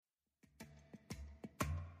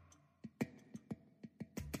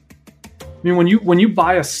I mean, when you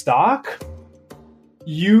buy a stock,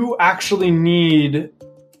 you basically need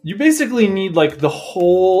like the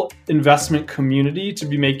whole investment community to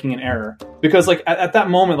be making an error. Because like at that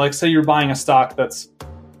moment, like say you're buying a stock that's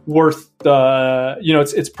worth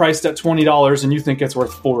it's priced at $20 and you think it's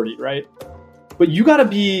worth 40, right? But you got to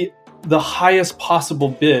be the highest possible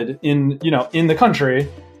bid in the country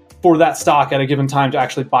for that stock at a given time to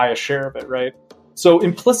actually buy a share of it, right? So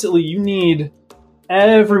implicitly, you need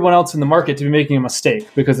everyone else in the market to be making a mistake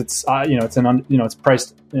because it's it's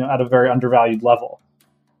priced at a very undervalued level.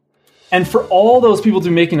 And for all those people to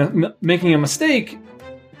be making a mistake,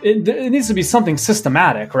 it needs to be something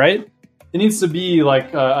systematic, right? It needs to be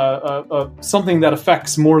like something that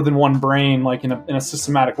affects more than one brain, like in a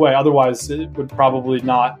systematic way. Otherwise, it would probably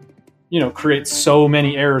not, create so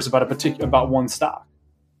many errors about one stock.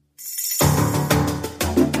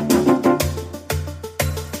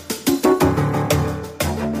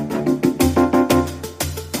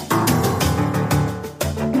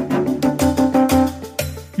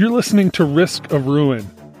 You're listening to Risk of Ruin.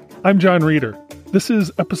 I'm John Reeder. This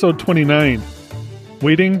is episode 29,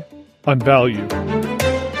 Waiting on Value.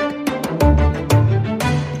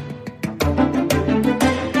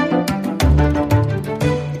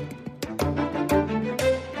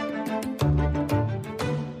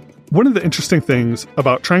 One of the interesting things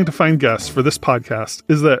about trying to find guests for this podcast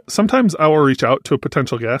is that sometimes I will reach out to a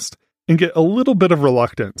potential guest and get a little bit of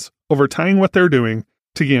reluctance over tying what they're doing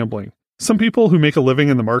to gambling. Some people who make a living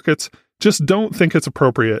in the markets just don't think it's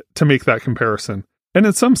appropriate to make that comparison. And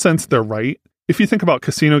in some sense, they're right. If you think about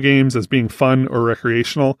casino games as being fun or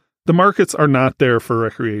recreational, the markets are not there for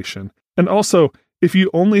recreation. And also, if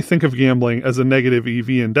you only think of gambling as a negative EV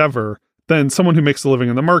endeavor, then someone who makes a living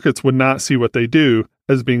in the markets would not see what they do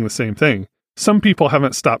as being the same thing. Some people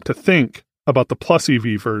haven't stopped to think about the plus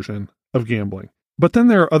EV version of gambling. But then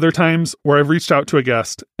there are other times where I've reached out to a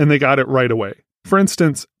guest and they got it right away. For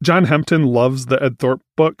instance, John Hempton loves the Ed Thorp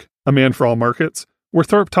book, A Man for All Markets, where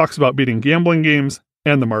Thorp talks about beating gambling games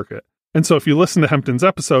and the market. And so if you listen to Hempton's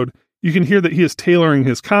episode, you can hear that he is tailoring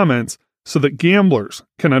his comments so that gamblers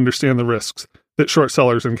can understand the risks that short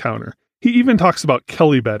sellers encounter. He even talks about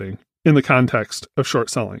Kelly betting in the context of short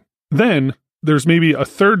selling. Then there's maybe a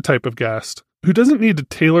third type of guest who doesn't need to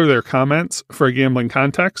tailor their comments for a gambling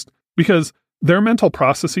context because their mental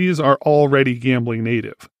processes are already gambling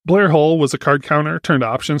native. Blair Hull was a card counter turned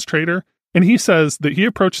options trader, and he says that he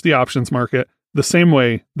approached the options market the same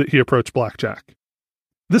way that he approached blackjack.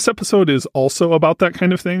 This episode is also about that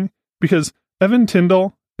kind of thing because Evan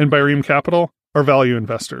Tyndall and Byreem Capital are value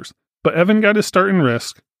investors, but Evan got his start in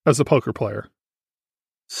Risk as a poker player.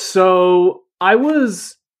 So I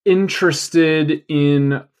was interested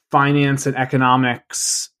in finance and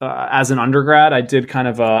economics as an undergrad. I did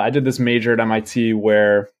this major at MIT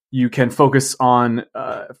where you can focus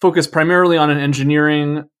primarily on an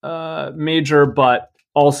engineering major, but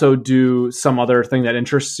also do some other thing that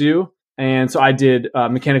interests you. And so I did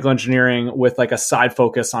mechanical engineering with like a side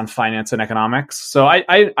focus on finance and economics. So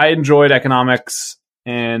I enjoyed economics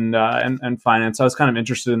and finance. I was kind of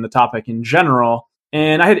interested in the topic in general.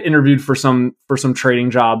 And I had interviewed for some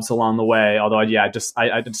trading jobs along the way. Although,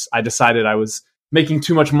 I decided I was making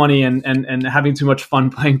too much money and having too much fun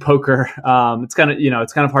playing poker. It's kind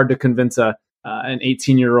of hard to convince an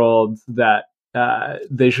 18-year-old that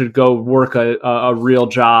they should go work a real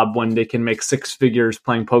job when they can make six figures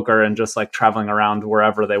playing poker and just like traveling around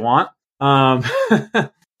wherever they want.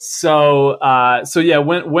 So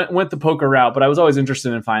went the poker route, but I was always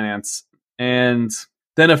interested in finance. And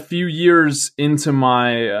then a few years into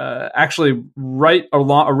my, actually right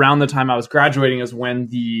around the time I was graduating is when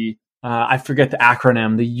I forget the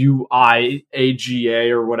acronym, the UIAGA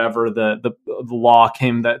or whatever, the law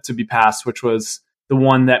came to be passed, which was the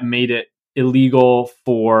one that made it illegal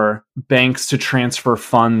for banks to transfer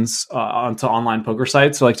funds onto online poker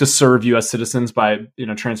sites. So like to serve U.S. citizens by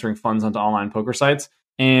transferring funds onto online poker sites,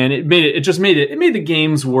 and it made the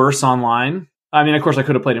games worse online. I mean, of course, I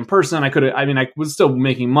could have played in person. I was still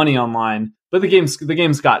making money online, but the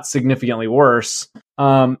games got significantly worse.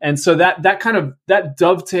 And so that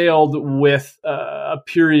dovetailed with a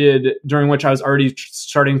period during which I was already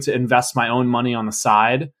starting to invest my own money on the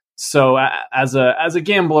side. So as a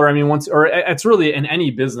gambler, I mean, it's really in any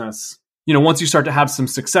business, once you start to have some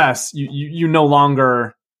success, you no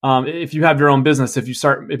longer, if you have your own business, if you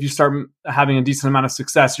start having a decent amount of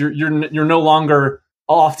success, you're no longer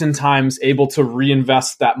oftentimes able to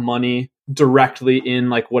reinvest that money directly in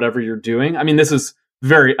like whatever you're doing. I mean, this is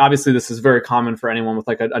very common for anyone with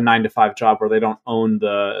like a 9-to-5 job where they don't own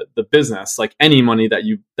the business. Like any money that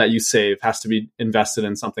you save has to be invested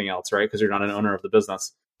in something else, right? Because you're not an owner of the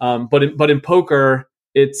business. But in poker,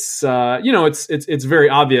 it's it's very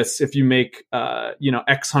obvious. If you make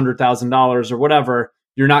X $100,000 or whatever,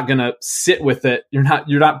 you're not going to sit with it. You're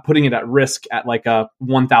not putting it at risk at like a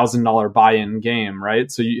 $1,000 buy-in game,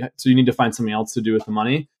 right? So you need to find something else to do with the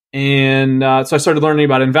money. And so I started learning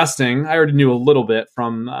about investing. I already knew a little bit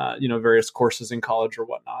from various courses in college or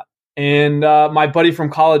whatnot. And my buddy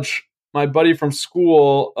from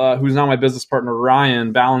school, who's now my business partner,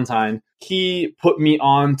 Ryan Ballantyne, he put me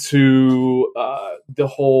on to the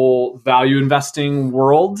whole value investing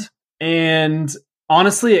world. And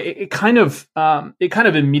honestly, it kind of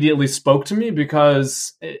immediately spoke to me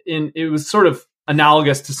because it was sort of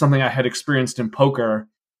analogous to something I had experienced in poker.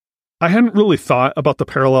 I hadn't really thought about the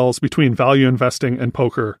parallels between value investing and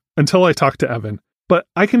poker until I talked to Evan, but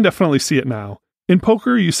I can definitely see it now. In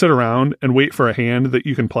poker, you sit around and wait for a hand that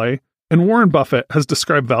you can play, and Warren Buffett has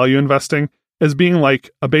described value investing as being like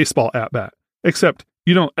a baseball at-bat, except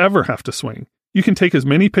you don't ever have to swing. You can take as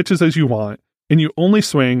many pitches as you want, and you only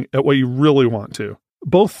swing at what you really want to.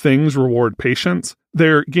 Both things reward patience.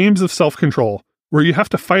 They're games of self-control, where you have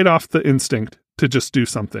to fight off the instinct to just do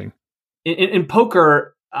something. In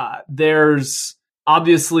poker, there's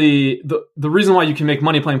obviously the reason why you can make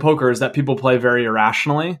money playing poker is that people play very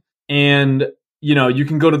irrationally. And, you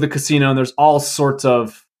can go to the casino and there's all sorts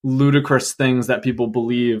of ludicrous things that people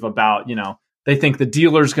believe about, they think the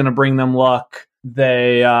dealer's going to bring them luck.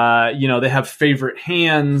 They, they have favorite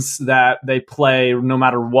hands that they play no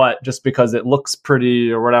matter what, just because it looks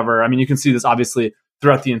pretty or whatever. I mean, you can see this obviously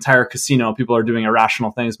throughout the entire casino. People are doing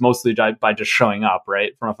irrational things, mostly by just showing up,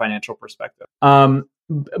 right, from a financial perspective.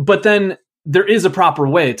 But then there is a proper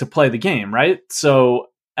way to play the game, right? So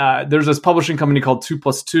there's this publishing company called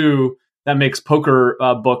 2+2 that makes poker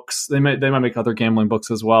books. They might make other gambling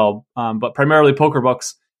books as well, but primarily poker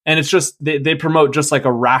books. And it's just they promote just like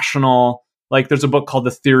a rational. Like there's a book called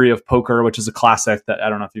The Theory of Poker, which is a classic that I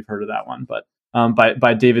don't know if you've heard of that one, but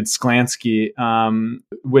by David Sklansky,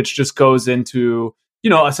 which just goes into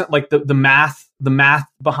like the math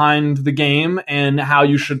behind the game and how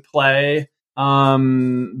you should play.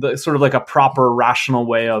 The sort of like a proper rational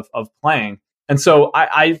way of playing. And so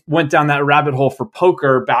I went down that rabbit hole for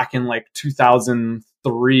poker back in like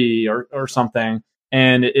 2003 or something.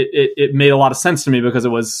 And it made a lot of sense to me because it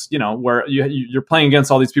was, where you're playing against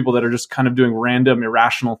all these people that are just kind of doing random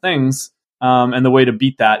irrational things. And the way to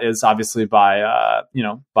beat that is obviously by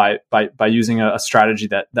using a strategy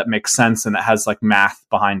that makes sense and that has like math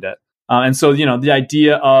behind it. And so, the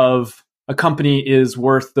idea of a company is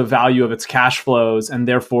worth the value of its cash flows, and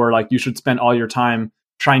therefore, like, you should spend all your time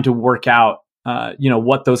trying to work out,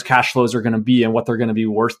 what those cash flows are going to be and what they're going to be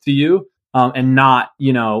worth to you, and not,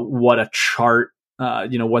 what a chart,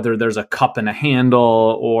 whether there's a cup and a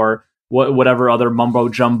handle or whatever other mumbo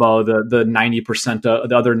jumbo the 90%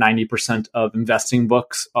 the other 90% of investing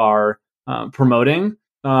books are promoting.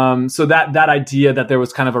 So that idea that there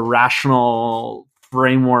was kind of a rational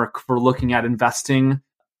framework for looking at investing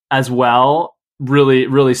as well really,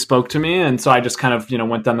 really spoke to me. And so I just kind of,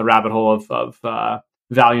 went down the rabbit hole of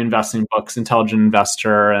value investing books, Intelligent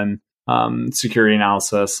Investor and Security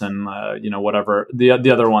Analysis and, whatever the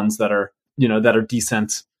other ones that are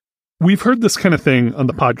decent. We've heard this kind of thing on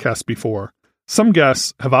the podcast before. Some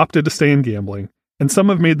guests have opted to stay in gambling, and some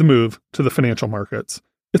have made the move to the financial markets.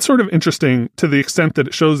 It's sort of interesting to the extent that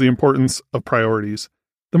it shows the importance of priorities.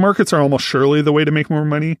 The markets are almost surely the way to make more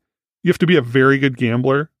money. You have to be a very good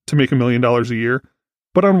gambler to make $1 million a year.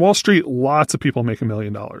 But on Wall Street, lots of people make $1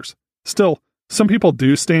 million. Still, some people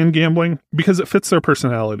do stay in gambling because it fits their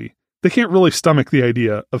personality. They can't really stomach the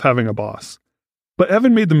idea of having a boss. But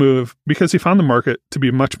Evan made the move because he found the market to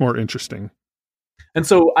be much more interesting. And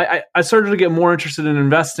so I started to get more interested in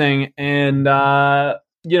investing. And,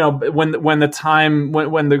 when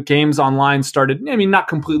the games online started, I mean, not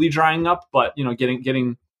completely drying up, but,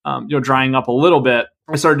 getting drying up a little bit,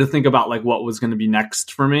 I started to think about like what was going to be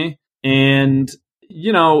next for me. And,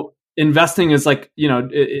 investing is like,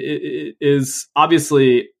 it is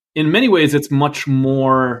obviously in many ways, it's much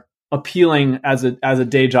more appealing as a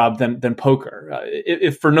day job than poker,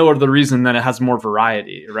 if for no other reason than it has more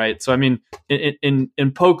variety, right? So I mean,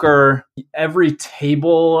 in poker, every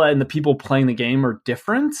table and the people playing the game are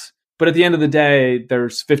different, but at the end of the day,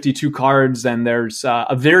 there's 52 cards and there's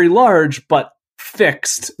a very large but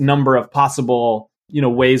fixed number of possible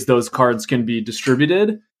ways those cards can be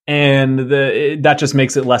distributed. And that just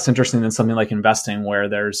makes it less interesting than something like investing, where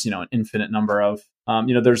there's an infinite number of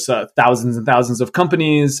there's thousands and thousands of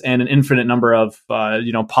companies and an infinite number of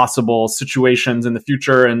possible situations in the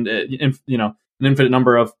future, and an infinite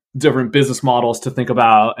number of different business models to think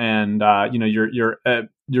about, and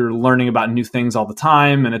you're learning about new things all the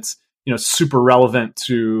time, and it's super relevant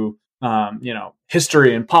to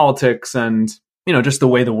history and politics and just the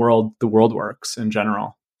way the world works in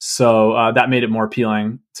general. So that made it more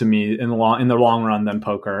appealing to me in the long run than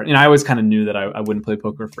poker. I always kind of knew that I wouldn't play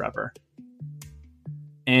poker forever.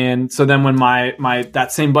 And so then when my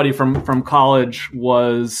that same buddy from college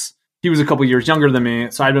he was a couple years younger than me,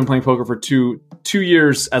 so I'd been playing poker for two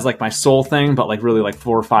years as like my sole thing, but like really like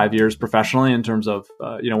 4 or 5 years professionally in terms of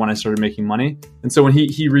when I started making money. And so when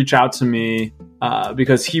he reached out to me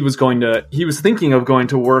because he was thinking of going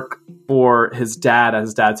to work for his dad at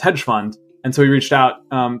his dad's hedge fund, and so he reached out.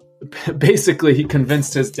 Basically, he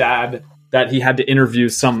convinced his dad that he had to interview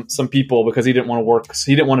some people because he didn't want to work. So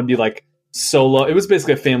he didn't want to be like solo. It was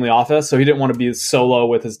basically a family office, so he didn't want to be solo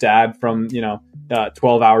with his dad from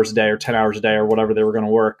 12 hours a day or 10 hours a day or whatever they were going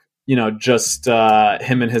to work. Just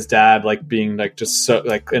him and his dad like being like just so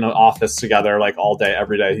like in an office together like all day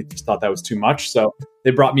every day. He just thought that was too much, so they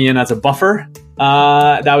brought me in as a buffer.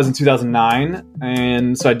 That was in 2009,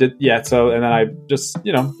 and so I did and then I just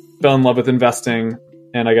fell in love with investing,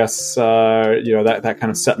 and I guess that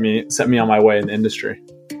kind of set me on my way in the industry.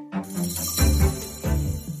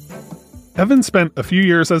 Evan spent a few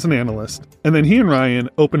years as an analyst, and then he and Ryan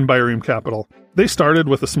opened Bioream Capital. They started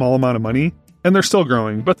with a small amount of money, and they're still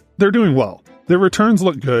growing, but they're doing well. Their returns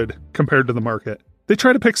look good compared to the market. They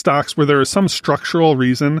try to pick stocks where there is some structural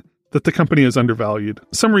reason that the company is undervalued,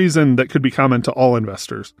 some reason that could be common to all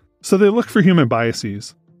investors. So they look for human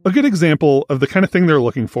biases. A good example of the kind of thing they're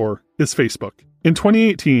looking for is Facebook. In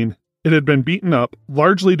 2018, it had been beaten up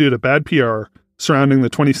largely due to bad PR surrounding the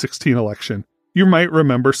 2016 election. You might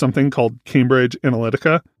remember something called Cambridge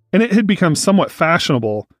Analytica, and it had become somewhat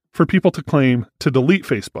fashionable for people to claim to delete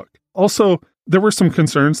Facebook. Also, there were some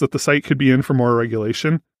concerns that the site could be in for more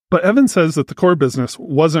regulation, but Evan says that the core business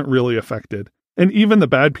wasn't really affected, and even the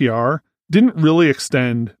bad PR didn't really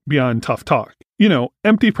extend beyond tough talk.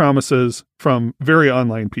 Empty promises from very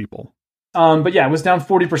online people. But yeah, it was down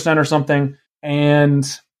 40% or something. And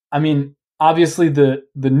I mean, obviously the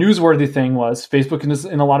newsworthy thing was Facebook is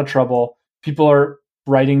in a lot of trouble. People are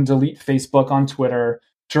writing delete Facebook on Twitter.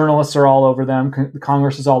 Journalists are all over them.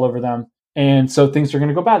 Congress is all over them. And so things are going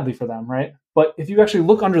to go badly for them, right? But if you actually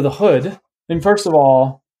look under the hood, then first of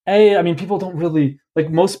all, people don't really, like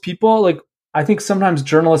most people, like I think sometimes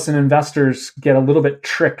journalists and investors get a little bit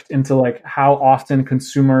tricked into like how often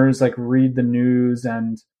consumers like read the news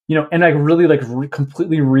and like really like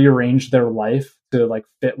completely rearrange their life to like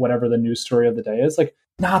fit whatever the news story of the day is. Like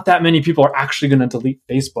not that many people are actually going to delete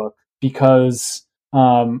Facebook because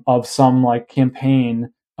of some like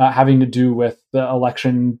campaign having to do with the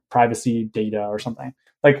election privacy data or something.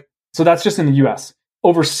 Like, so that's just in the US.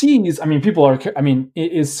 Overseas,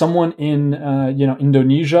 is someone in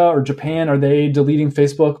Indonesia or Japan, are they deleting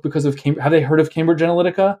Facebook because of have they heard of Cambridge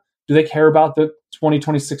Analytica? Do they care about the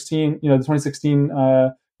 2016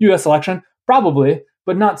 US election? Probably,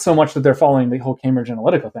 but not so much that they're following the whole Cambridge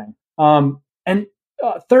Analytica thing.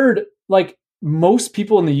 Third, like most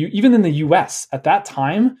people even in the US at that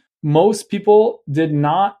time, most people did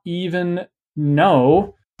not even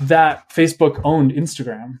know that Facebook owned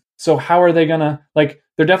Instagram. So how are they gonna, like,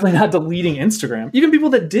 they're definitely not deleting Instagram. Even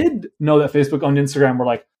people that did know that Facebook owned Instagram were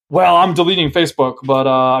like, well, I'm deleting Facebook, but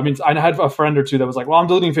I had a friend or two that was like, well, I'm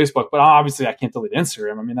deleting Facebook, but obviously I can't delete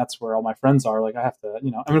Instagram. I mean, that's where all my friends are. Like, I have to,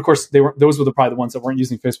 of course those were probably the ones that weren't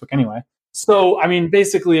using Facebook anyway. So, I mean,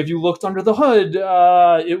 basically, if you looked under the hood,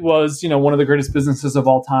 it was, one of the greatest businesses of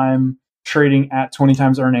all time, trading at 20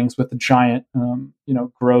 times earnings with a giant,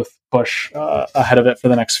 growth push ahead of it for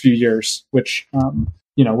the next few years, which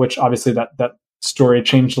obviously that story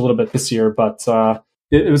changed a little bit this year, but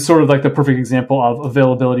it was sort of like the perfect example of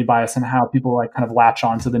availability bias and how people like kind of latch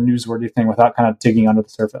on to the newsworthy thing without kind of digging under the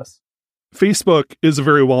surface. Facebook is a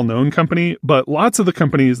very well-known company, but lots of the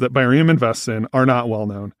companies that Bioream invests in are not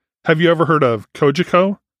well-known. Have you ever heard of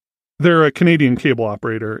Cogeco? They're a Canadian cable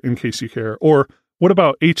operator, in case you care. Or what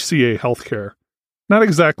about HCA Healthcare? Not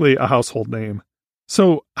exactly a household name.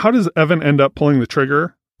 So how does Evan end up pulling the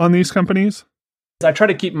trigger on these companies? I try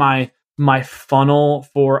to keep my funnel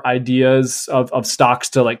for ideas of stocks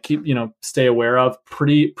to like keep, stay aware of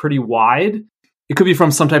pretty wide. It could be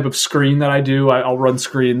from some type of screen that I do. I'll run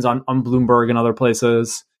screens on Bloomberg and other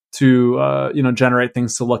places to, generate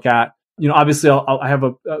things to look at. Obviously I have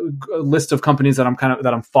a list of companies that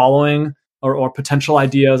I'm following or potential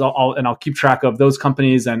ideas. I'll keep track of those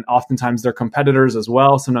companies and oftentimes their competitors as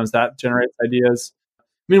well. Sometimes that generates ideas. I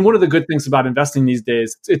mean, one of the good things about investing these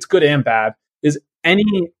days, it's good and bad, is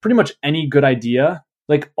pretty much any good idea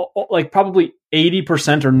like probably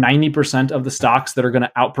 80% or 90% of the stocks that are going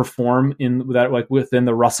to outperform in that, like within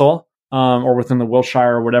the Russell or within the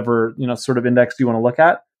Wilshire or whatever, sort of index you want to look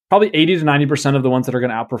at, probably 80 to 90% of the ones that are going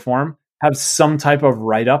to outperform have some type of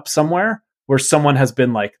write-up somewhere where someone has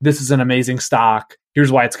been like, this is an amazing stock.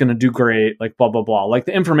 Here's why it's going to do great. Like blah, blah, blah. Like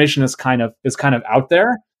the information is kind of out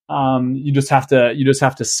there. You just have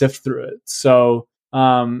to sift through it. So,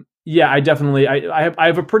 yeah, I definitely, I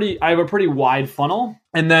have a pretty wide funnel.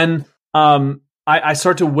 And then, I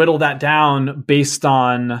start to whittle that down based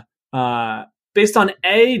on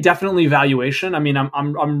definitely valuation. I mean,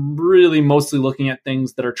 I'm really mostly looking at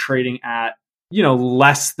things that are trading at,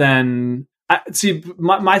 less than,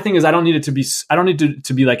 my thing is I don't need it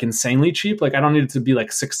to be like insanely cheap. Like I don't need it to be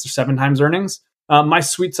like 6 or 7 times earnings. My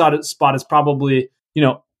sweet spot is probably,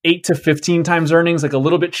 8 to 15 times earnings, like a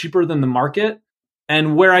little bit cheaper than the market.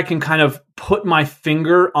 And where I can kind of put my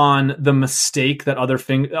finger on the mistake that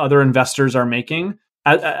other investors are making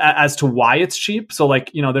as to why it's cheap. So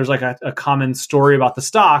like, there's like a common story about the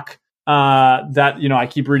stock that, I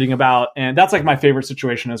keep reading about. And that's like my favorite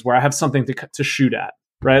situation is where I have something to shoot at,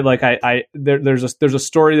 right? Like there's a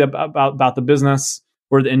story about the business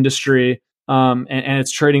or the industry, and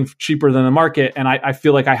it's trading cheaper than the market. And I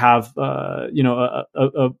feel like I have,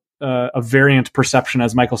 a variant perception,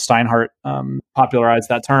 as Michael Steinhardt popularized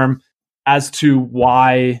that term, as to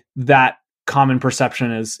why that common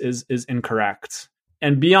perception is incorrect.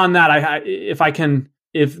 And beyond that,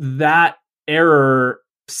 if that error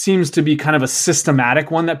seems to be kind of a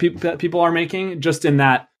systematic one that people are making, just in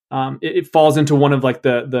that it falls into one of like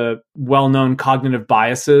the well-known cognitive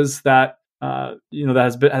biases that that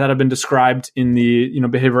have been described in the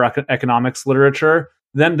behavioral economics literature.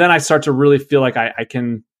 Then I start to really feel like I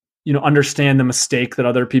can understand the mistake that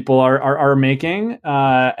other people are making,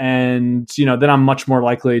 and then I'm much more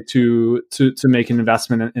likely to make an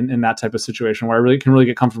investment in that type of situation where I can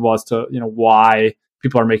get comfortable as to why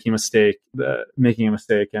people are making a mistake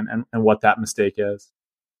and what that mistake is.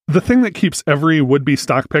 The thing that keeps every would-be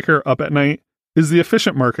stock picker up at night is the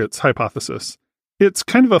efficient markets hypothesis. It's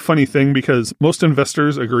kind of a funny thing because most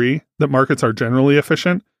investors agree that markets are generally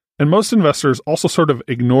efficient, and most investors also sort of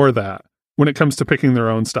ignore that when it comes to picking their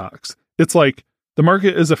own stocks. It's like the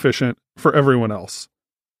market is efficient for everyone else.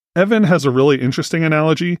 Evan has a really interesting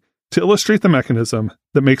analogy to illustrate the mechanism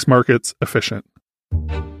that makes markets efficient.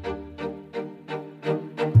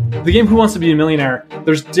 The game Who Wants to Be a Millionaire,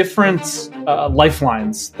 there's different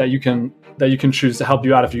lifelines that you can choose to help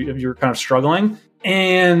you out if you're kind of struggling.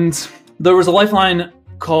 And there was a lifeline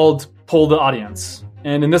called Poll the Audience.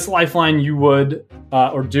 And in this lifeline, you would,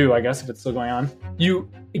 or do, I guess, if it's still going on, you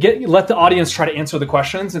let the audience try to answer the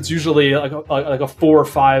questions. It's usually like a 4 or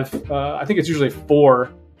 5, I think it's usually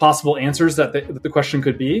 4 possible answers that the question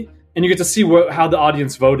could be. And you get to see how the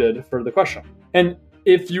audience voted for the question. And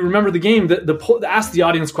if you remember the game, the Ask the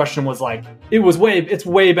Audience question was like, it's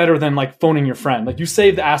way better than like phoning your friend. Like you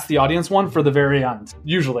save the Ask the Audience one for the very end,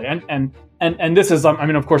 usually. And this is, I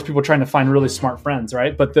mean, of course, people trying to find really smart friends,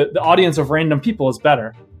 right? But the audience of random people is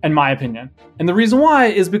better, in my opinion. And the reason why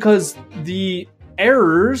is because the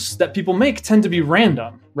errors that people make tend to be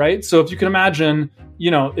random, right? So if you can imagine,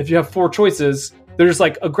 if you have 4 choices, there's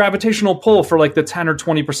like a gravitational pull for like the 10 or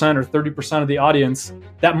 20% or 30% of the audience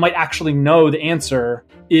that might actually know the answer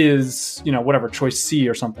is, whatever, choice C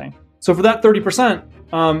or something. So for that 30%,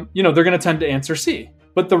 they're going to tend to answer C.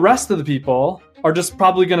 But the rest of the people are just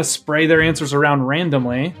probably going to spray their answers around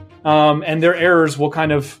randomly, and their errors will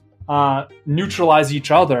kind of neutralize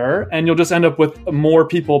each other, and you'll just end up with more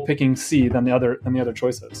people picking C than the other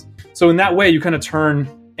choices. So in that way, you kind of turn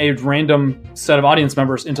a random set of audience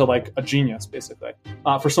members into like a genius, basically,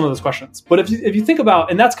 for some of those questions. But if you think about,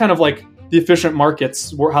 and that's kind of like the efficient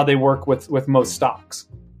markets, how they work with most stocks.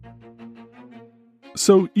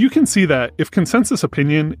 So you can see that if consensus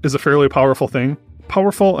opinion is a fairly powerful thing,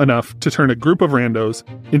 powerful enough to turn a group of randos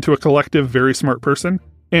into a collective very smart person,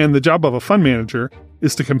 and the job of a fund manager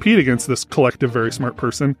is to compete against this collective very smart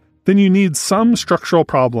person, then you need some structural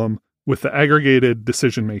problem with the aggregated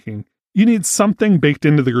decision making. You need something baked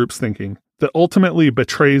into the group's thinking that ultimately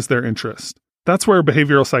betrays their interest. That's where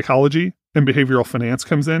behavioral psychology and behavioral finance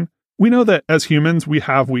comes in. We know that as humans, we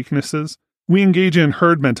have weaknesses. We engage in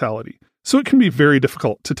herd mentality, so it can be very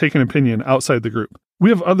difficult to take an opinion outside the group. We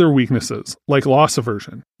have other weaknesses, like loss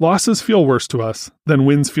aversion. Losses feel worse to us than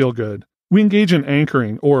wins feel good. We engage in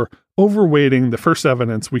anchoring or overweighting the first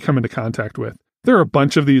evidence we come into contact with. There are a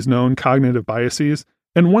bunch of these known cognitive biases,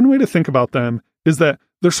 and one way to think about them is that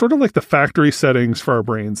they're sort of like the factory settings for our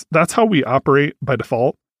brains. That's how we operate by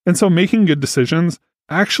default. And so making good decisions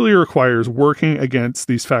actually requires working against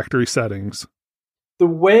these factory settings. the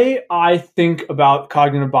way I think about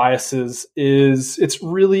cognitive biases is it's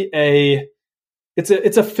really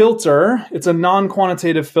it's a filter. It's a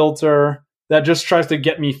non-quantitative filter that just tries to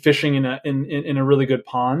get me fishing in a really good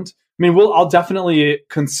pond. I mean, I'll definitely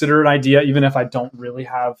consider an idea, even if I don't really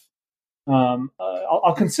have.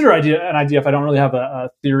 I'll consider an idea if I don't really have a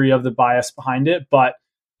theory of the bias behind it, but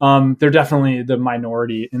they're definitely the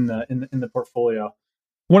minority in the portfolio.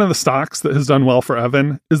 One of the stocks that has done well for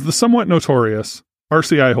Evan is the somewhat notorious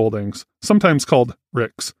RCI Holdings, sometimes called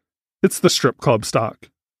RIX. It's the strip club stock.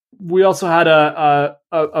 We also had a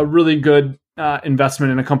really good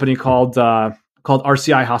investment in a company called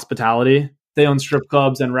RCI Hospitality. They own strip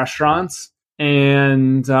clubs and restaurants,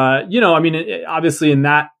 and obviously in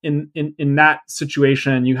that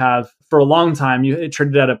situation, you have for a long time it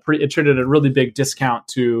traded at a really big discount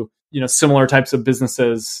to similar types of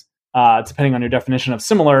businesses, depending on your definition of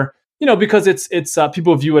similar. Because it's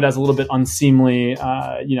people view it as a little bit unseemly.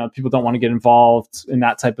 People don't want to get involved in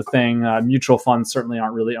that type of thing. Mutual funds certainly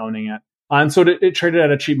aren't really owning it, and so it traded at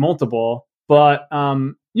a cheap multiple. But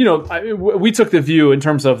we took the view in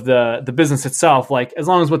terms of the business itself. Like, as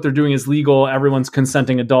long as what they're doing is legal, everyone's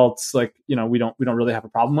consenting adults. Like, we don't really have a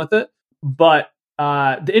problem with it. But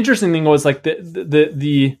the interesting thing was like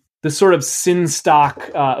the sort of sin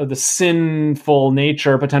stock, the sinful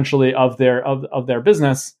nature potentially of their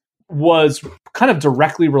business was kind of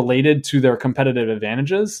directly related to their competitive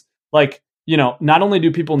advantages. Like, not only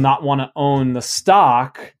do people not want to own the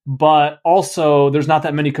stock, but also there's not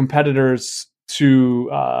that many competitors to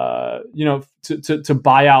buy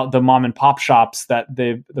out the mom and pop shops that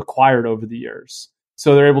they've acquired over the years.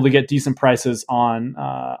 So they're able to get decent prices on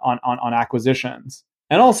acquisitions.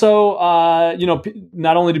 And also,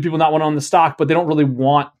 not only do people not want to own the stock, but they don't really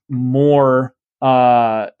want more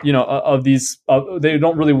of these. They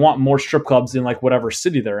don't really want more strip clubs in like whatever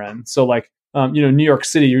city they're in. So like, New York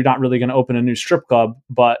City, you're not really going to open a new strip club,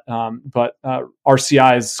 but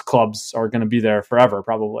RCI's clubs are going to be there forever,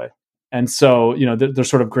 probably. And so, they're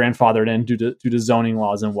sort of grandfathered in due to zoning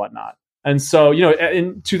laws and whatnot. And so,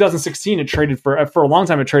 in 2016, it traded for a long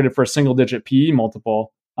time. It traded for a single-digit PE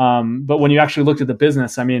multiple. But when you actually looked at the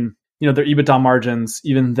business, I mean, their EBITDA margins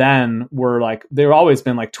even then they've always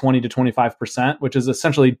been like 20 to 25%, which is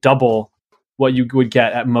essentially double what you would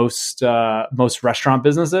get at most restaurant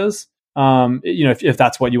businesses. If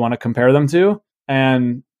that's what you want to compare them to,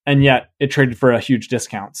 and yet it traded for a huge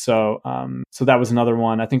discount. So that was another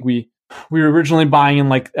one. I think we were originally buying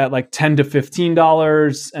in at $10 to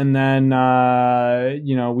 $15, and then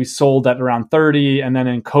we sold at around 30, and then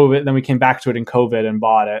in COVID, then we came back to it in COVID and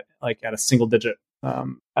bought it like at a single digit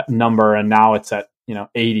number, and now it's at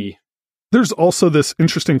 80. There's also this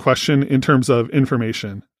interesting question in terms of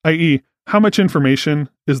information, i.e., how much information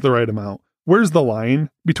is the right amount? Where's the line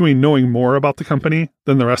between knowing more about the company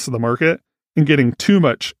than the rest of the market and getting too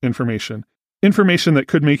much information that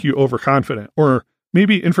could make you overconfident, or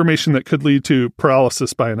maybe information that could lead to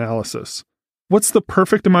paralysis by analysis? What's the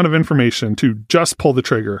perfect amount of information to just pull the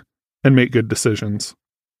trigger and make good decisions?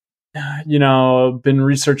 Been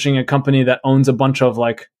researching a company that owns a bunch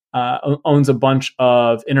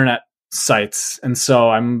of internet sites. And so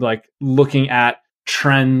I'm like looking at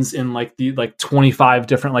trends in the 25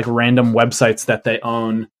 different random websites that they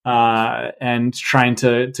own, and trying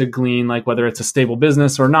to glean whether it's a stable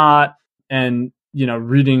business or not, and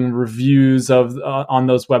reading reviews of on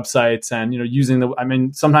those websites, and using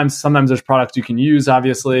sometimes there's products you can use.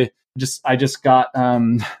 Obviously, I just got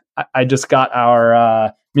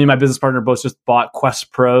our me and my business partner both just bought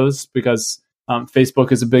Quest Pros because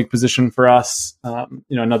Facebook is a big position for us.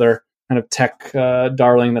 Another kind of tech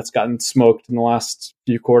darling that's gotten smoked in the last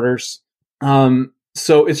few quarters.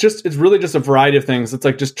 So it's really just a variety of things. It's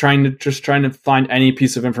like just trying to find any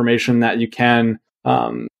piece of information that you can,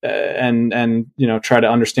 and try to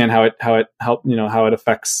understand how it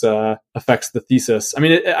affects the thesis. I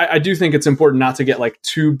mean, I do think it's important not to get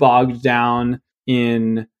too bogged down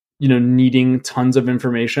in needing tons of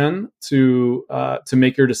information to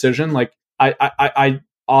make your decision. I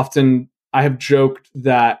have joked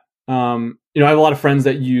that I have a lot of friends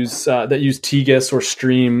that use Tegus or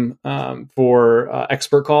Stream for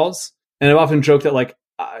expert calls, and I've often joked that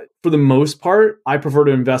for the most part, I prefer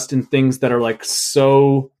to invest in things that are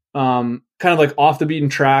so kind of off the beaten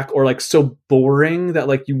track, or so boring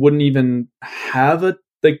that you wouldn't even have a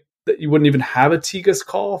Tegus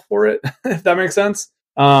call for it, if that makes sense.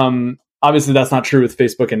 Obviously, that's not true with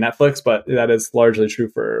Facebook and Netflix, but that is largely true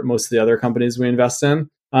for most of the other companies we invest in.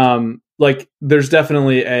 There's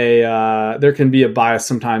definitely there can be a bias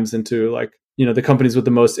sometimes into the companies with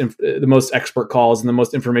the most expert calls and the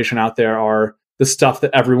most information out there are the stuff that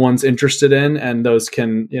everyone's interested in, and those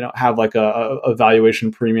can, have like a valuation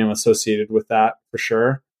premium associated with that for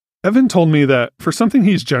sure. Evan told me that for something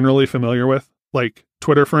he's generally familiar with, like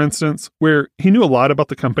Twitter, for instance, where he knew a lot about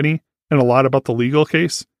the company and a lot about the legal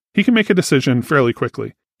case, he can make a decision fairly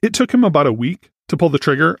quickly. It took him about a week to pull the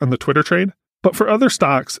trigger on the Twitter trade, but for other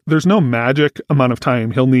stocks, there's no magic amount of time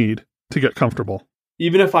he'll need to get comfortable.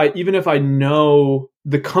 Even if I know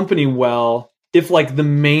the company well, if the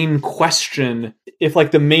main question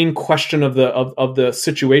of the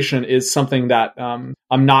situation is something that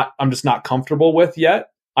I'm just not comfortable with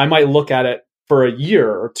yet, I might look at it for a year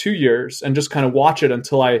or 2 years and just kind of watch it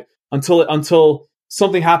until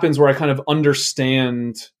something happens where I kind of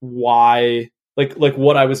understand why, like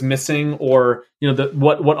what I was missing, or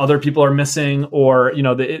what other people are missing, or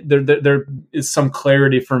there is some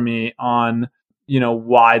clarity for me on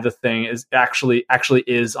why the thing is actually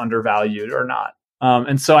is undervalued or not.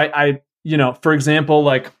 And so I for example,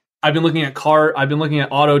 I've been looking at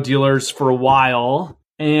auto dealers for a while,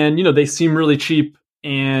 and they seem really cheap,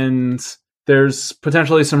 and there's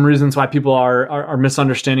potentially some reasons why people are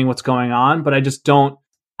misunderstanding what's going on, but I just don't.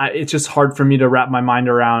 It's just hard for me to wrap my mind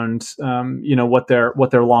around, what their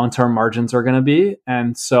long-term margins are going to be,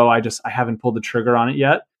 and so I haven't pulled the trigger on it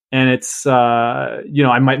yet. And it's,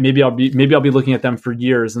 maybe I'll be looking at them for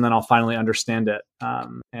years, and then I'll finally understand it.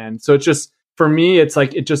 And so it's just, for me, it's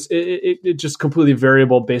like it just completely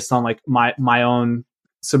variable based on my own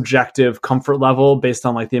subjective comfort level, based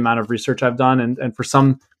on the amount of research I've done. And for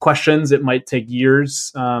some questions, it might take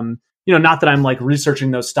years. Not that I'm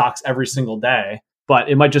researching those stocks every single day, but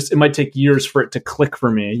it might take years for it to click for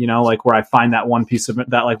me, where I find that one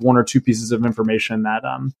or two pieces of information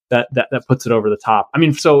that puts it over the top. I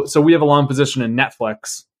mean, so we have a long position in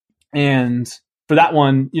Netflix, and for that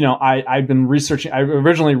one, I've been researching. I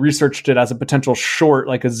originally researched it as a potential short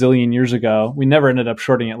a zillion years ago. We never ended up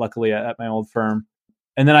shorting it, luckily, at my old firm.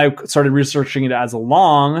 And then I started researching it as a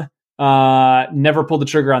long. Never pulled the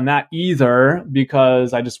trigger on that either,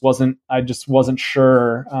 because I just wasn't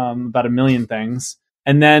sure about a million things.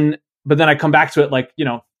 But then I come back to it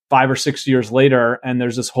 5 or 6 years later, and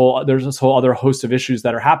there's this whole other host of issues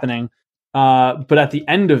that are happening. But at the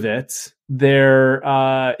end of it,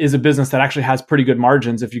 there is a business that actually has pretty good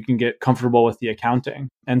margins if you can get comfortable with the accounting.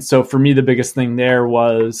 And so for me, the biggest thing there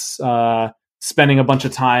was spending a bunch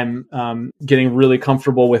of time getting really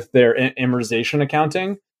comfortable with their amortization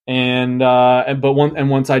accounting. And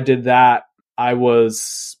once I did that, I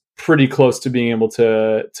was pretty close to being able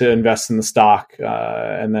to invest in the stock.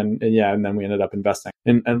 And then we ended up investing,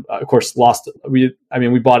 and of course we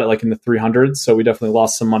bought it in the 300s, so we definitely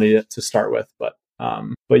lost some money to start with. But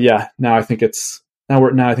yeah, now I think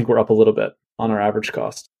we're up a little bit on our average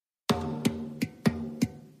cost.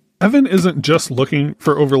 Evan isn't just looking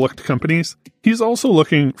for overlooked companies. He's also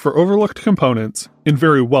looking for overlooked components in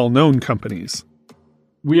very well-known companies.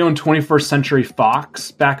 We owned 21st Century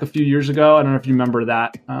Fox back a few years ago. I don't know if you remember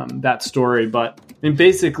that story, but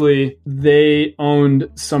basically they owned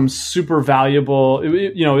some super valuable.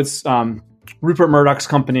 It's Rupert Murdoch's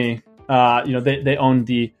company. They owned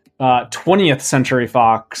the 20th Century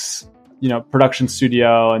Fox, production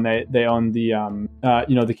studio, and they owned the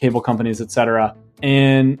the cable companies, etc.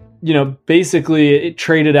 And basically it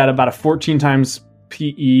traded at about a 14 times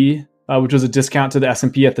PE, which was a discount to the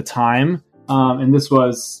S&P at the time. And this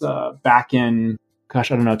was back in,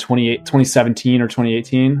 2017 or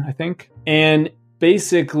 2018, I think. And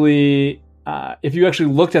basically, if you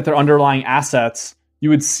actually looked at their underlying assets, you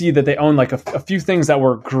would see that they own a few things that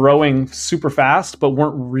were growing super fast, but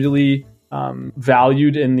weren't really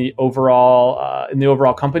valued in the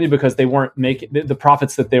overall company, because they weren't making the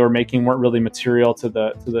profits that they were making weren't really material to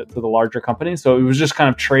the larger company. So it was just kind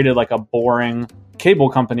of traded like a boring cable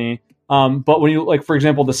company. But when you for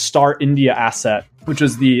example, the Star India asset, which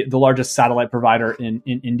is the largest satellite provider in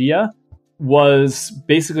India, was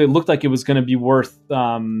basically, it looked like it was going to be worth,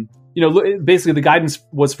 basically the guidance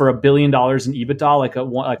was for $1 billion in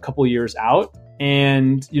EBITDA, a couple of years out.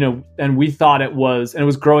 And, and we thought it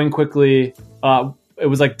was growing quickly. It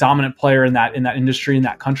was dominant player in that industry, in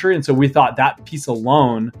that country. And so we thought that piece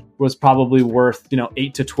alone was probably worth,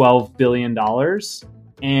 $8 to $12 billion.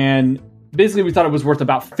 And basically we thought it was worth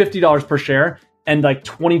about $50 per share. And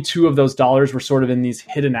 22 of those dollars were sort of in these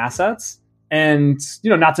hidden assets. And,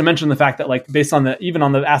 not to mention the fact that based on even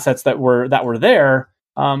on the assets that were there,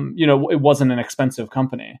 it wasn't an expensive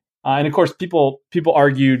company. And of course, people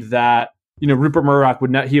argued that, Rupert Murdoch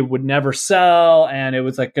would never sell. And it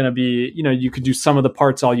was going to be, you could do some of the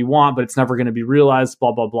parts all you want, but it's never going to be realized,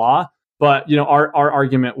 blah, blah, blah. But, our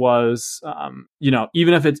argument was,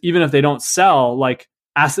 even if they don't sell,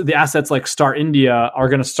 the assets like Star India are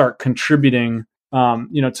going to start contributing,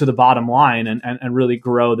 to the bottom line and really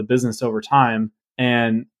grow the business over time.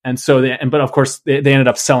 But of course they ended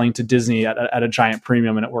up selling to Disney at a giant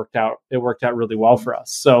premium, and it worked out really well for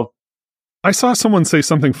us. So I saw someone say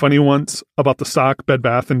something funny once about the stock Bed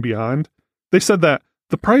Bath & Beyond. They said that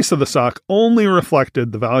the price of the stock only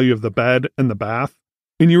reflected the value of the bed and the bath,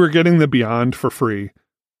 and you were getting the Beyond for free.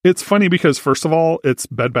 It's funny because, first of all, it's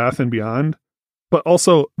Bed Bath & Beyond, but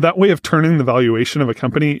also that way of turning the valuation of a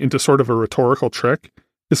company into sort of a rhetorical trick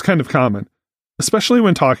is kind of common, especially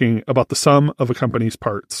when talking about the sum of a company's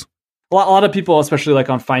parts. A lot of people, especially like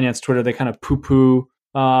on finance Twitter, they kind of poo-poo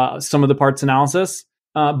some of the parts analysis.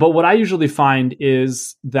 But what I usually find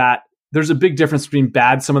is that there's a big difference between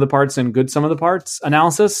bad sum of the parts and good sum of the parts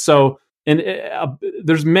analysis. So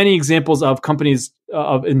there's many examples of companies,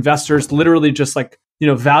 of investors literally just like,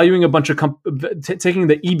 valuing a bunch of taking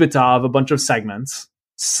the EBITDA of a bunch of segments,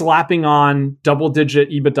 slapping on double-digit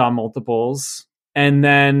EBITDA multiples, and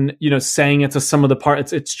then saying it's a sum of the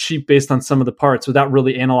parts. It's cheap based on sum of the parts without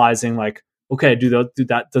really analyzing. Like, okay, does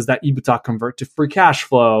that EBITDA convert to free cash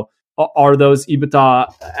flow? Are those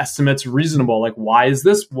EBITDA estimates reasonable? Like, why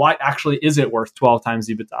actually is it worth 12 times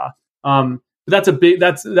EBITDA? That's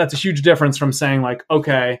a huge difference from saying like,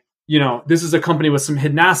 okay, this is a company with some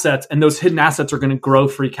hidden assets, and those hidden assets are going to grow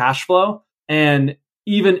free cash flow. And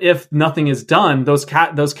even if nothing is done, those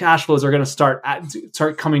cash flows are going to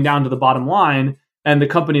start coming down to the bottom line, and the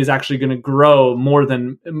company is actually going to grow more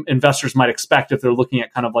than investors might expect if they're looking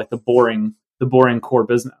at kind of like the boring core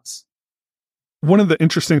business. One of the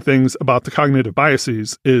interesting things about the cognitive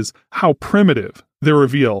biases is how primitive they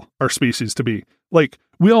reveal our species to be. Like,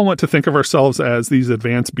 we all want to think of ourselves as these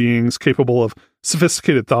advanced beings capable of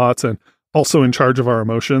sophisticated thoughts and also in charge of our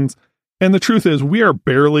emotions. And the truth is, we are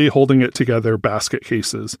barely holding it together basket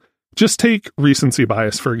cases. Just take recency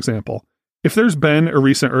bias, for example. If there's been a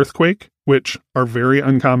recent earthquake, which are very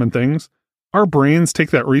uncommon things, our brains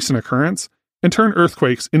take that recent occurrence and turn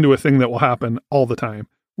earthquakes into a thing that will happen all the time.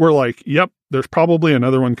 We're like, yep, there's probably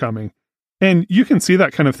another one coming. And you can see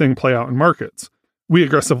that kind of thing play out in markets. We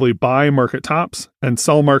aggressively buy market tops and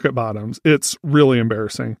sell market bottoms. It's really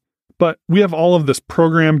embarrassing. But we have all of this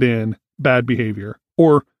programmed in bad behavior,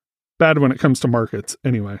 or bad when it comes to markets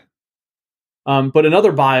anyway. But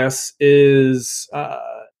another bias is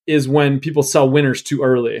when people sell winners too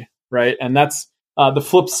early, right? And that's the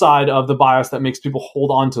flip side of the bias that makes people hold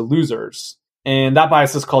on to losers. And that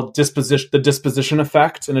bias is called the disposition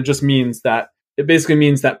effect. And it basically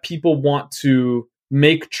means that people want to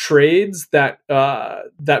make trades that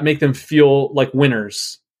make them feel like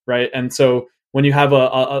winners, right? And so when you have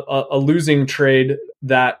a losing trade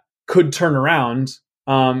that could turn around,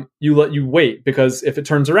 you wait, because if it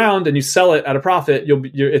turns around and you sell it at a profit,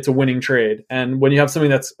 it's a winning trade. And when you have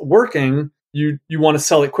something that's working, you want to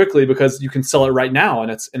sell it quickly because you can sell it right now,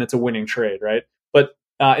 and it's a winning trade, right? But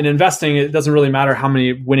in investing, it doesn't really matter how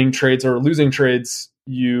many winning trades or losing trades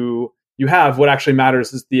you have. What actually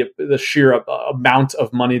matters is the sheer amount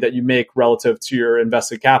of money that you make relative to your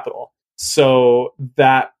invested capital. So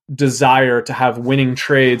that desire to have winning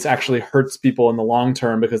trades actually hurts people in the long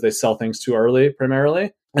term because they sell things too early,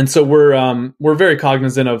 primarily. And so we're very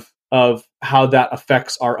cognizant of how that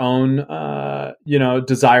affects our own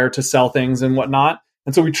desire to sell things and whatnot.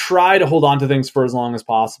 And so we try to hold on to things for as long as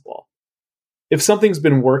possible. If something's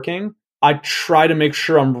been working, I try to make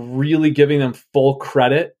sure I'm really giving them full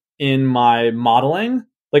credit in my modeling.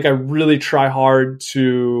 Like, I really try hard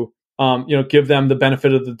to, give them the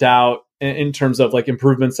benefit of the doubt in terms of like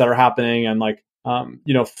improvements that are happening and like,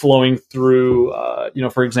 flowing through,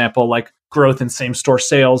 for example, like growth in same store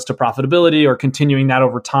sales to profitability, or continuing that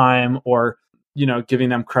over time, or, giving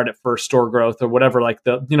them credit for store growth, or whatever, like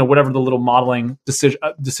whatever the little modeling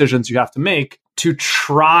decisions you have to make to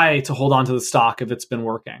try to hold on to the stock if it's been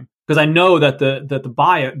working. Because I know that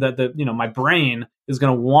my brain is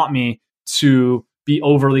going to want me to be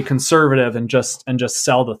overly conservative and just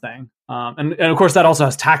sell the thing. And of course that also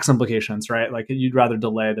has tax implications, right? Like, you'd rather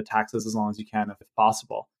delay the taxes as long as you can if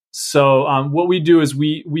possible. So what we do is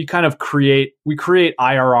we kind of create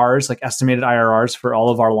IRRs, like estimated IRRs, for all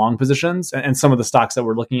of our long positions and some of the stocks that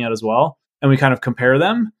we're looking at as well. And we kind of compare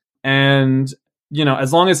them. And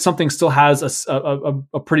as long as something still has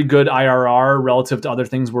a pretty good IRR relative to other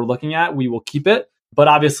things we're looking at, we will keep it. But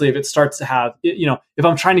obviously, if it starts to have, if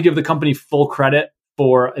I'm trying to give the company full credit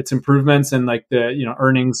for its improvements and like the,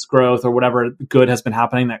 earnings growth or whatever good has been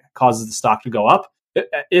happening that causes the stock to go up,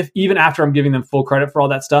 if even after I'm giving them full credit for all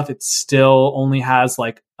that stuff, it still only has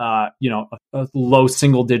like, a low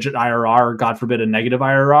single digit IRR, or God forbid, a negative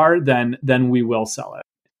IRR, then we will sell it.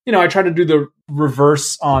 I try to do the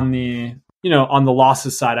reverse on the, on the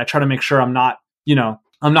losses side. I try to make sure I'm not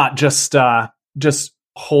just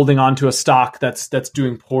holding on to a stock that's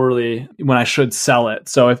doing poorly when I should sell it.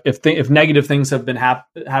 So if negative things have been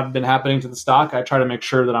happening to the stock, I try to make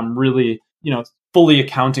sure that I'm really, fully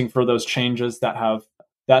accounting for those changes that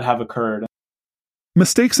have occurred.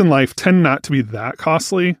 Mistakes in life tend not to be that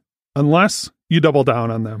costly unless you double down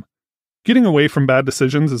on them. Getting away from bad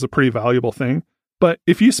decisions is a pretty valuable thing, but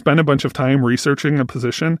if you spend a bunch of time researching a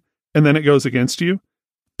position and then it goes against you,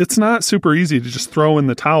 it's not super easy to just throw in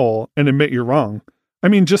the towel and admit you're wrong. I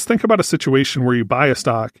mean, just think about a situation where you buy a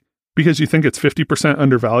stock because you think it's 50%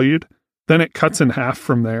 undervalued, then it cuts in half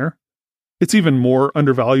from there. It's even more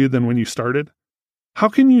undervalued than when you started. How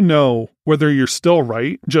can you know whether you're still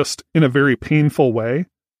right, just in a very painful way,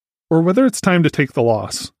 or whether it's time to take the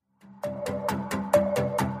loss?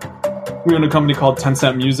 We own a company called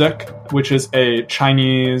Tencent Music, which is a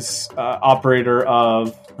Chinese operator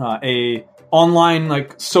of a online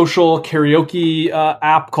social karaoke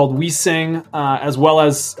app called WeSing, as well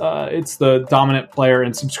as it's the dominant player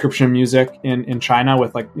in subscription music in China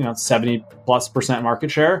with 70+% market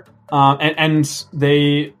share.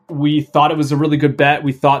 We thought it was a really good bet.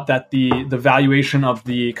 We thought that the valuation of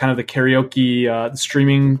the kind of the karaoke the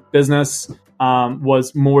streaming business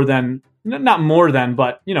was not more than,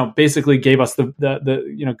 but basically gave us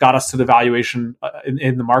got us to the valuation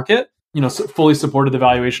in the market. Fully supported the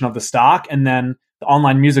valuation of the stock, and then the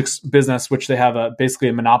online music business, which they have basically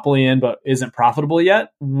a monopoly in, but isn't profitable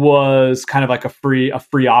yet, was kind of like a free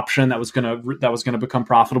option that was gonna become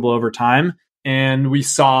profitable over time. And we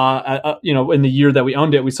saw, in the year that we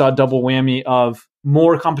owned it, we saw a double whammy of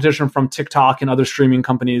more competition from TikTok and other streaming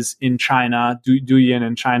companies in China, Douyin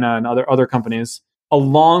in China, and other companies,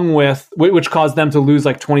 along with which caused them to lose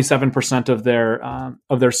 27%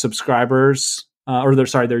 of their subscribers,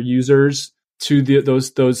 their users to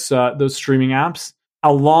those streaming apps,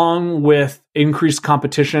 along with increased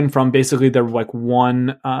competition from basically their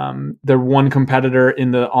one competitor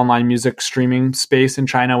in the online music streaming space in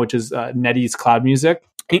China, which is NetEase Cloud Music,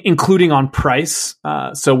 including on price.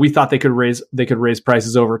 So we thought they could raise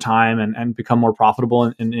prices over time and become more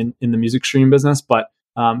profitable in the music streaming business, but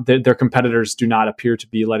their competitors do not appear to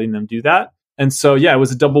be letting them do that. And so, it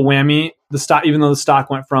was a double whammy. The stock, even though the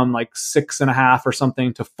stock went from 6.5 or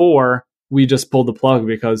something to 4, we just pulled the plug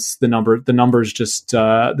because the numbers just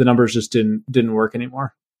didn't work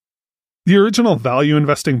anymore. The original value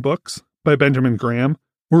investing books by Benjamin Graham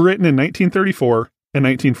were written in 1934 and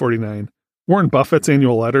 1949. Warren Buffett's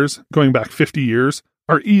annual letters, going back 50 years,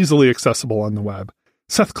 are easily accessible on the web.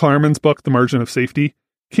 Seth Klarman's book, The Margin of Safety,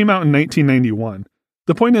 came out in 1991.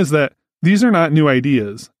 The point is that these are not new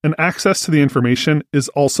ideas, and access to the information is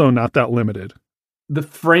also not that limited. The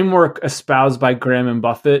framework espoused by Graham and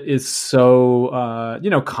Buffett is so,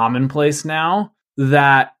 commonplace now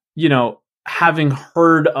that, having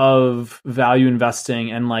heard of value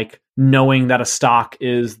investing and knowing that a stock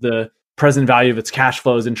is the present value of its cash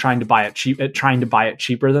flows and trying to buy it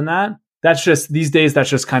cheaper than that. That's just, these days,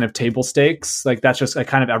 that's just kind of table stakes. That's just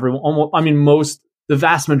kind of everyone, the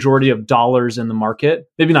vast majority of dollars in the market,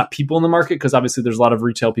 maybe not people in the market, because obviously there's a lot of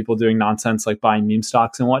retail people doing nonsense like buying meme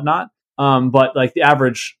stocks and whatnot. But the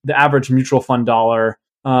average mutual fund dollar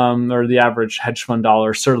or the average hedge fund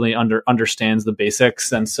dollar certainly understands the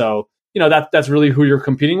basics, and so that's really who you're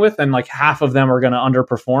competing with, and half of them are going to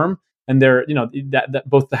underperform, and they're that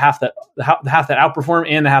both the half that outperform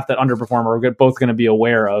and the half that underperform are both going to be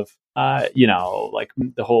aware of the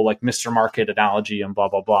whole Mr. Market analogy and blah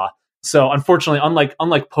blah blah. So unfortunately,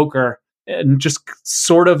 unlike poker, and just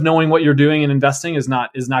sort of knowing what you're doing and investing is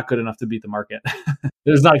not good enough to beat the market.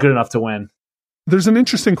 It's not good enough to win. There's an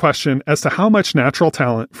interesting question as to how much natural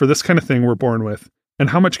talent for this kind of thing we're born with and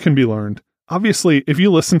how much can be learned. Obviously, if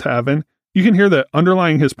you listen to Evan, you can hear that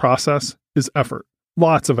underlying his process is effort.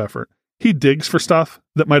 Lots of effort. He digs for stuff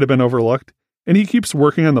that might have been overlooked, and he keeps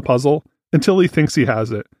working on the puzzle until he thinks he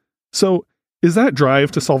has it. So, is that drive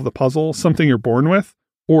to solve the puzzle something you're born with,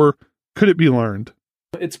 or could it be learned?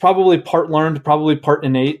 It's probably part learned, probably part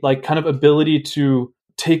innate, kind of ability to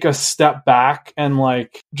take a step back and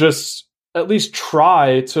just at least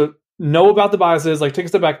try to know about the biases, take a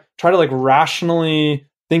step back, try to rationally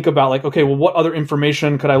think about okay, well, what other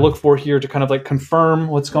information could I look for here to kind of confirm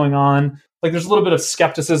what's going on? There's a little bit of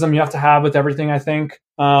skepticism you have to have with everything, I think.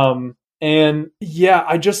 And yeah,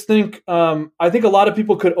 I just think, I think a lot of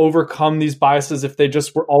people could overcome these biases if they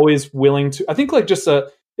just were always willing to. I think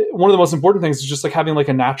one of the most important things is just having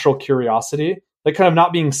a natural curiosity, kind of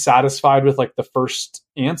not being satisfied with the first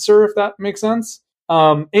answer, if that makes sense.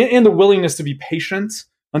 And the willingness to be patient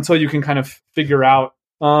until you can kind of figure out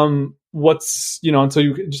until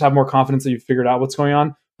you just have more confidence that you've figured out what's going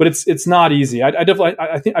on. But it's not easy. I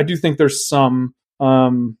do think there's some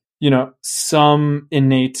some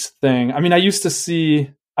innate thing. I mean, I used to see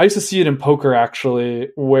it in poker actually,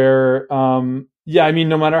 where no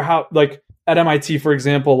matter how, like at MIT, for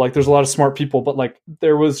example, like there's a lot of smart people, but like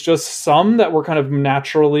there was just some that were kind of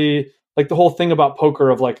naturally, like the whole thing about poker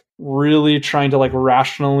of like really trying to like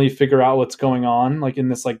rationally figure out what's going on, like in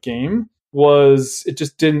this like game, it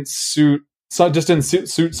just didn't suit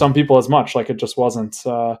some people as much. Like it just wasn't,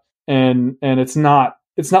 and it's not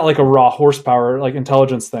like a raw horsepower, like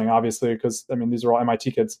intelligence thing, obviously, because I mean, these are all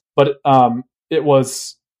MIT kids, but it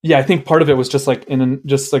was, yeah, I think part of it was just like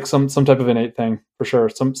some type of innate thing for sure,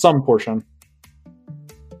 some portion.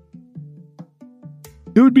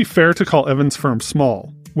 It would be fair to call Evan's firm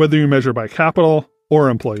small, whether you measure by capital or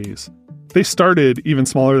employees. They started even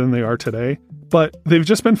smaller than they are today, but they've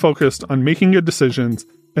just been focused on making good decisions,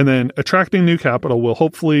 and then attracting new capital will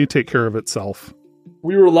hopefully take care of itself.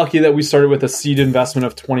 We were lucky that we started with a seed investment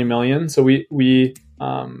of $20 million. So we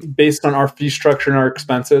based on our fee structure and our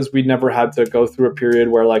expenses, we never had to go through a period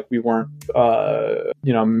where like we weren't,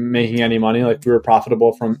 making any money. Like we were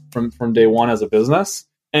profitable from day one as a business.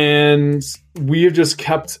 And we have just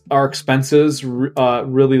kept our expenses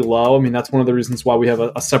really low. I mean, that's one of the reasons why we have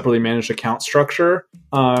a separately managed account structure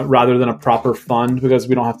rather than a proper fund, because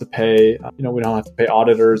we don't have to pay,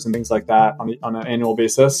 auditors and things like that on an annual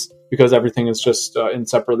basis, because everything is just in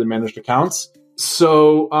separately managed accounts.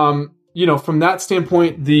 So, from that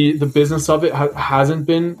standpoint, the business of it hasn't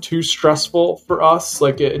been too stressful for us.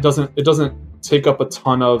 Like it doesn't take up a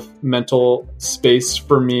ton of mental space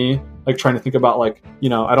for me. Like trying to think about like, I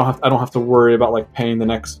don't have to worry about like paying the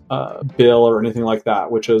next bill or anything like that,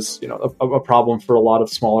 which is, a problem for a lot of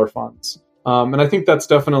smaller funds. And I think that's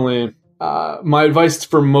definitely my advice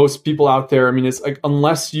for most people out there. I mean, it's like,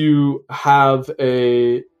 unless you have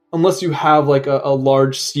like a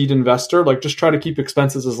large seed investor, like just try to keep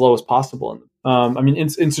expenses as low as possible.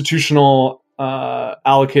 Institutional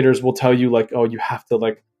allocators will tell you like, oh, you have to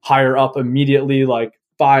like hire up immediately, like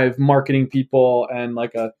 5 marketing people and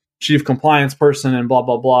like a chief compliance person and blah,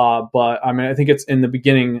 blah, blah. But I mean, I think it's in the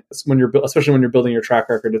beginning, especially when you're building your track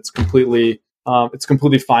record, it's completely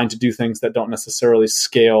fine to do things that don't necessarily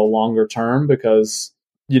scale longer term, because,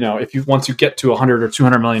 once you get to 100 or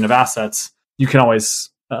 200 million of assets, you can always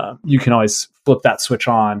flip that switch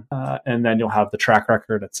on, and then you'll have the track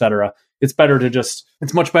record, et cetera. It's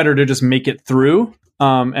much better to just make it through,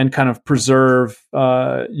 and kind of preserve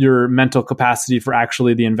your mental capacity for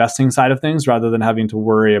actually the investing side of things, rather than having to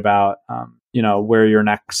worry about, where your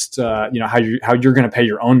next, how you're going to pay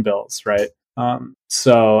your own bills, right?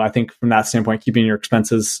 So I think from that standpoint, keeping your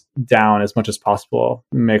expenses down as much as possible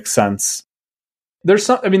makes sense. There's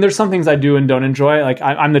some things I do and don't enjoy. Like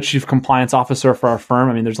I'm the chief compliance officer for our firm.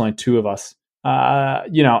 I mean, there's only 2 of us.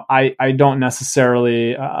 I don't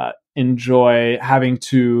necessarily enjoy having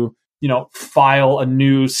to, file a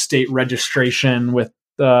new state registration with,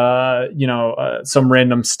 some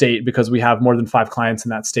random state because we have more than 5 clients in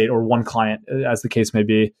that state, or 1 client, as the case may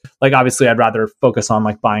be. Like, obviously, I'd rather focus on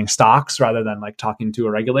like buying stocks rather than like talking to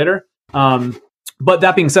a regulator. But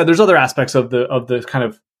that being said, there's other aspects of the kind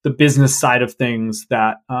of the business side of things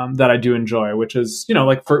that I do enjoy, which is,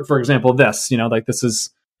 like for example, this, like this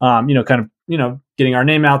is, getting our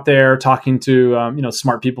name out there, talking to,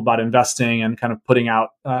 smart people about investing, and kind of putting out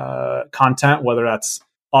content, whether that's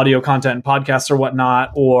audio content and podcasts or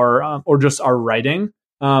whatnot, or just our writing.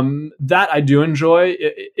 That I do enjoy,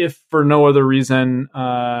 if for no other reason,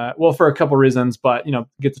 for a couple reasons, but,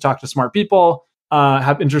 get to talk to smart people,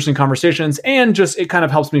 have interesting conversations, and just, it kind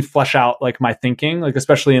of helps me flesh out like my thinking, like,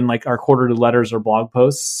 especially in like our quarterly letters or blog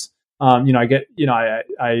posts. I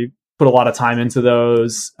put a lot of time into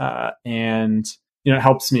those, and, it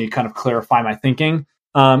helps me kind of clarify my thinking.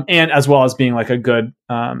 And as well as being like a good,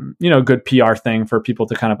 good PR thing for people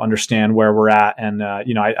to kind of understand where we're at. And,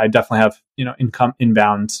 I definitely have,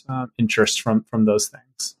 inbound interest from those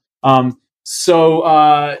things. From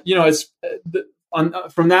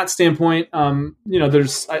that standpoint,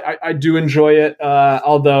 I do enjoy it.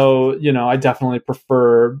 Although, I definitely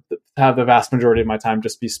prefer to have the vast majority of my time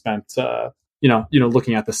just be spent,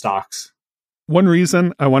 looking at the stocks. One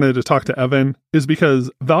reason I wanted to talk to Evan is because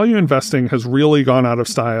value investing has really gone out of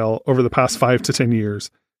style over the past 5 to 10 years.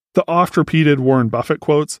 The oft-repeated Warren Buffett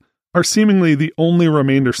quotes are seemingly the only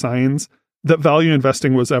remainder signs that value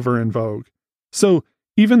investing was ever in vogue. So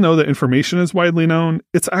even though the information is widely known,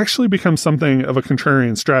 it's actually become something of a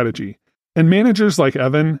contrarian strategy. And managers like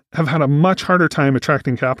Evan have had a much harder time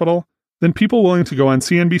attracting capital than people willing to go on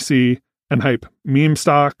CNBC and hype meme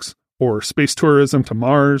stocks or space tourism to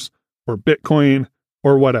Mars, or Bitcoin,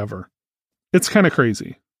 or whatever. It's kind of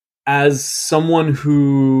crazy. As someone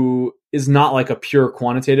who is not like a pure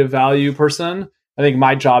quantitative value person, I think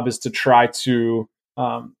my job is to try to,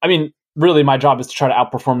 really my job is to try to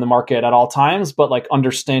outperform the market at all times, but like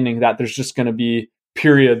understanding that there's just going to be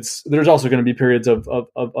periods, there's also going to be periods of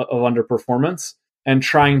underperformance, and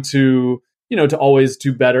trying to, to always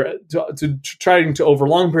do better, to trying to over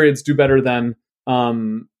long periods do better than,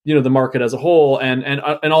 the market as a whole,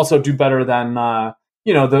 and also do better than,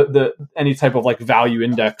 the any type of like value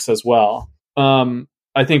index as well.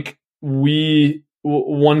 I think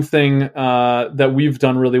one thing that we've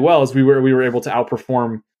done really well is we were able to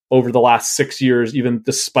outperform over the last 6 years, even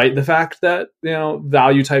despite the fact that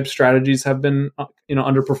value type strategies have been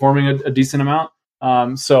underperforming a decent amount.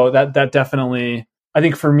 So that definitely, I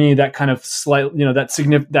think for me, that kind of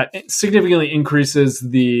that significantly increases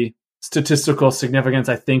the statistical significance,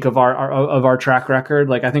 I think, of our track record.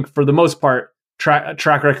 Like, I think for the most part,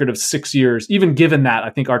 track record of 6 years, even given that, I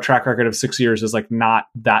think our track record of 6 years is like not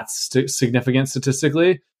that significant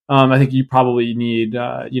statistically. I think you probably need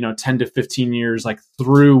 10 to 15 years like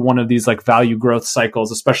through one of these like value growth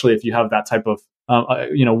cycles, especially if you have that type of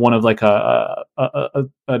one of like a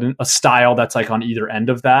style that's like on either end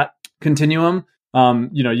of that continuum.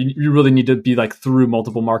 You really need to be like through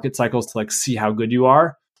multiple market cycles to like see how good you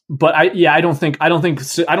are. But I don't think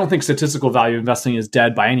statistical value investing is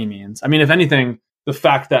dead by any means. I mean, if anything, the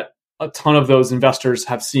fact that a ton of those investors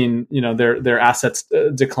have seen their assets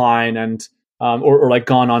decline and or like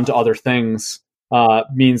gone on to other things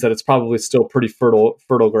means that it's probably still pretty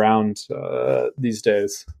fertile ground these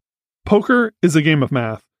days. Poker is a game of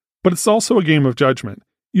math, but it's also a game of judgment,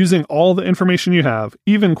 using all the information you have,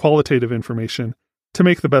 even qualitative information, to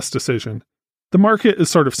make the best decision. The market is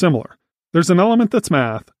sort of similar. There's an element that's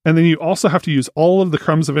math, and then you also have to use all of the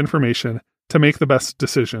crumbs of information to make the best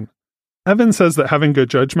decision. Evan says that having good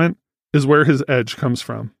judgment is where his edge comes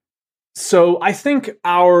from. So I think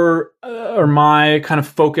my kind of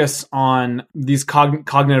focus on these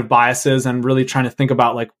cognitive biases and really trying to think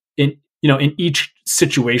about like in each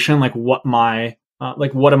situation, like what am I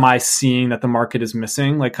seeing that the market is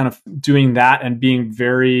missing? Like kind of doing that and being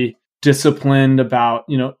very disciplined about,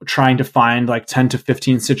 trying to find like 10 to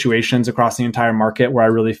 15 situations across the entire market where I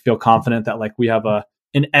really feel confident that like we have an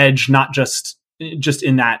edge, not just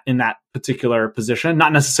in that particular position,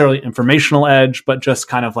 not necessarily informational edge, but just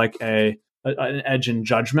kind of like an edge in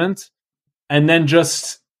judgment. And then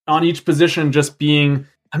just on each position, just being,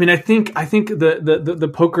 I think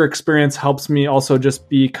the poker experience helps me also just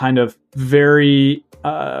be kind of very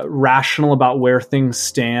rational about where things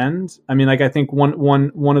stand. I mean, like, I think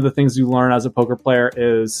one of the things you learn as a poker player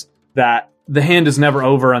is that the hand is never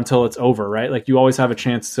over until it's over, right? Like, you always have a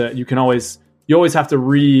chance to, you always have to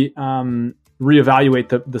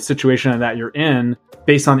reevaluate the situation that you're in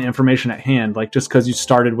based on the information at hand. Like, just because you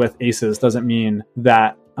started with aces doesn't mean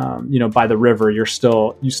that by the river you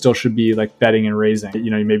still should be like betting and raising.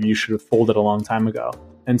 Maybe you should have folded a long time ago.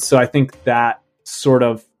 And so I think that sort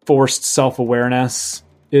of forced self-awareness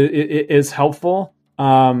is helpful.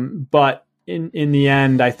 But in the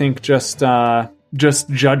end, I think just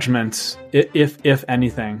judgment, if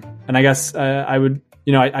anything. And I guess I would.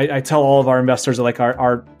 I tell all of our investors that like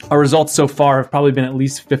our results so far have probably been at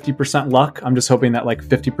least 50% luck. I'm just hoping that like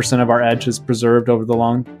 50% of our edge is preserved over the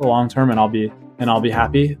long term, and I'll be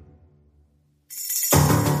happy.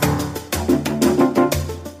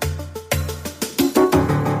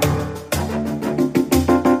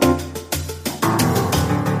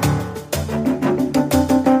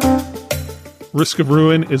 Risk of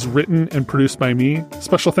Ruin is written and produced by me.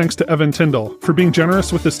 Special thanks to Evan Tyndall for being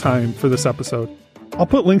generous with his time for this episode. I'll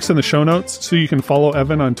put links in the show notes so you can follow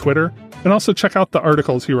Evan on Twitter and also check out the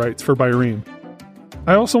articles he writes for Byrene.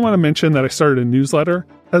 I also want to mention that I started a newsletter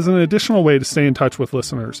as an additional way to stay in touch with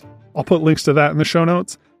listeners. I'll put links to that in the show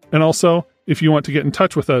notes. And also, if you want to get in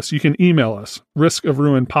touch with us, you can email us,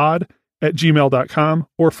 riskofruinpod@gmail.com,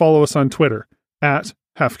 or follow us on Twitter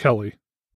 @halfkelly.